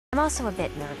I'm also a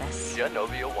bit nervous.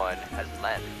 Genovia 1 has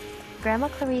landed. Grandma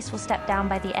Clarice will step down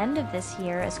by the end of this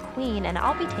year as queen, and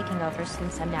I'll be taking over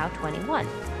since I'm now 21.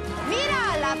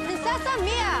 Mira, la princesa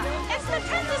mía! It's the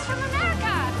princess from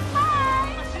America!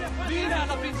 Hi! Mira,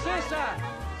 la princesa!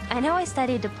 I know I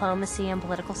studied diplomacy and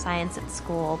political science at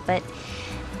school, but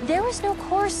there was no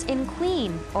course in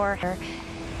queen, or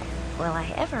will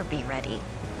I ever be ready?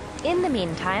 In the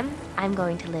meantime, I'm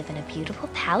going to live in a beautiful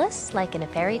palace, like in a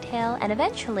fairy tale, and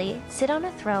eventually sit on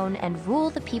a throne and rule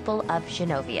the people of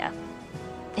Genovia.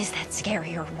 Is that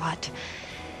scary or what?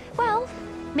 Well,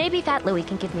 maybe Fat Louie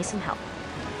can give me some help.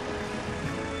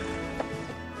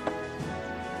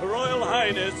 Her Royal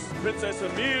Highness, Princess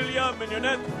Amelia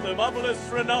Mignonette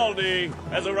Limapolis Rinaldi,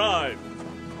 has arrived.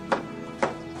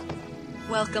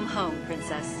 Welcome home,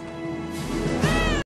 Princess.